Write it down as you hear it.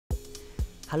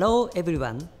Hello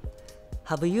everyone.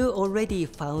 Have you already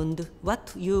found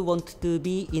what you want to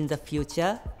be in the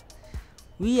future?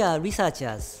 We are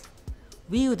researchers.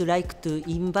 We would like to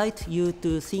invite you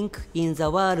to think in the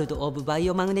world of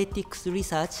biomagnetics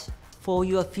research for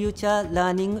your future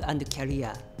learning and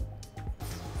career.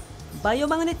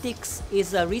 Biomagnetics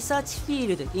is a research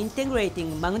field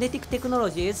integrating magnetic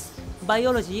technologies,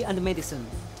 biology, and medicine.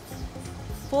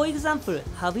 For example,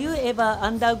 have you ever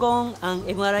undergone an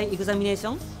MRI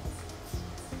examination?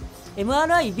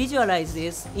 MRI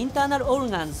visualizes internal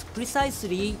organs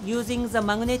precisely using the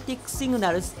magnetic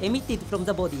signals emitted from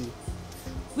the body,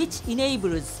 which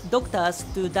enables doctors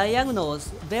to diagnose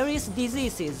various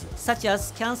diseases such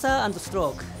as cancer and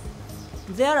stroke.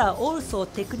 There are also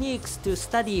techniques to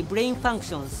study brain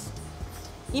functions.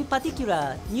 In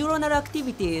particular, neuronal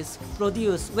activities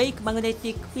produce wake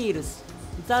magnetic fields.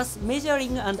 Thus,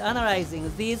 measuring and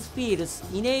analyzing these fields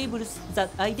enables the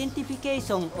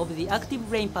identification of the active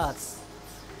brain parts.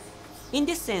 In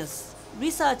this sense,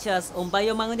 researchers on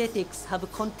biomagnetics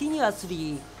have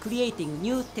continuously creating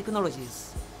new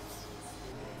technologies.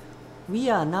 We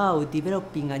are now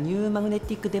developing a new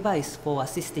magnetic device for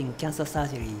assisting cancer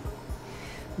surgery.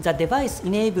 The device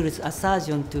enables a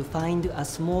surgeon to find a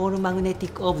small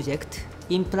magnetic object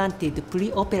implanted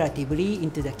preoperatively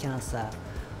into the cancer.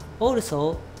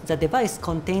 Also, the device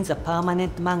contains a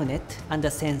permanent magnet and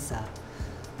a sensor.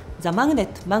 The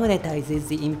magnet magnetizes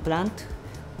the implant,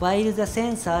 while the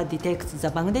sensor detects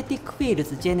the magnetic fields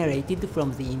generated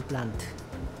from the implant.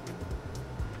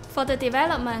 For the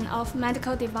development of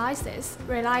medical devices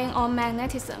relying on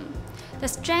magnetism, the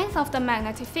strength of the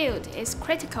magnetic field is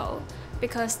critical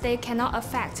because they cannot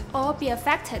affect or be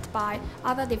affected by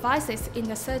other devices in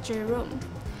the surgery room.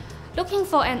 Looking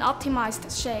for an optimized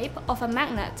shape of a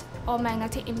magnet or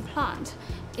magnetic implant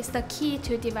is the key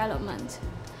to development.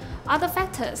 Other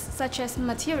factors such as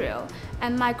material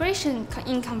and migration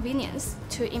inconvenience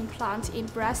to implant in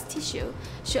breast tissue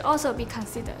should also be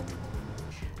considered.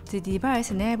 The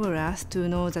device enables us to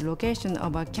know the location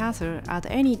of a cancer at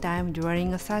any time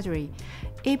during a surgery,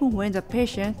 even when the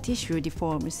patient tissue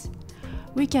deforms.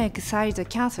 We can excise the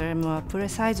cancer more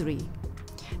precisely.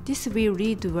 This will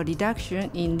lead to a reduction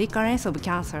in recurrence of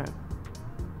cancer.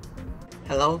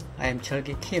 Hello, I am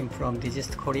Cheolgi Kim from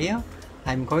Digist Korea.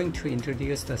 I'm going to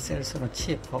introduce the cells on a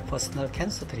chip for personal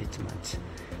cancer treatment.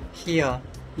 Here,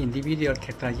 individual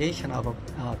characterization of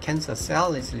a cancer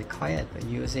cell is required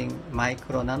using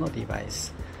micro-nano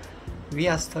device. We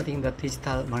are studying the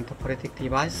digital magnetophoretic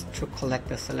device to collect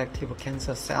the selective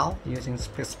cancer cell using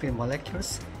specific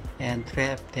molecules and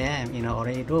trap them in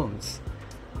array rooms.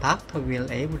 Doctor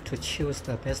will able to choose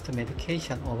the best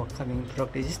medication overcoming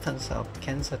drug resistance of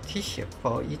cancer tissue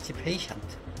for each patient.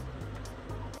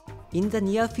 In the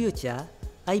near future,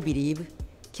 I believe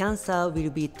cancer will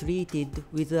be treated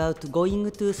without going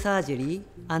to surgery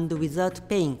and without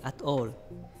pain at all.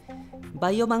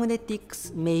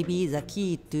 Biomagnetics may be the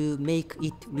key to make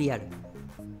it real.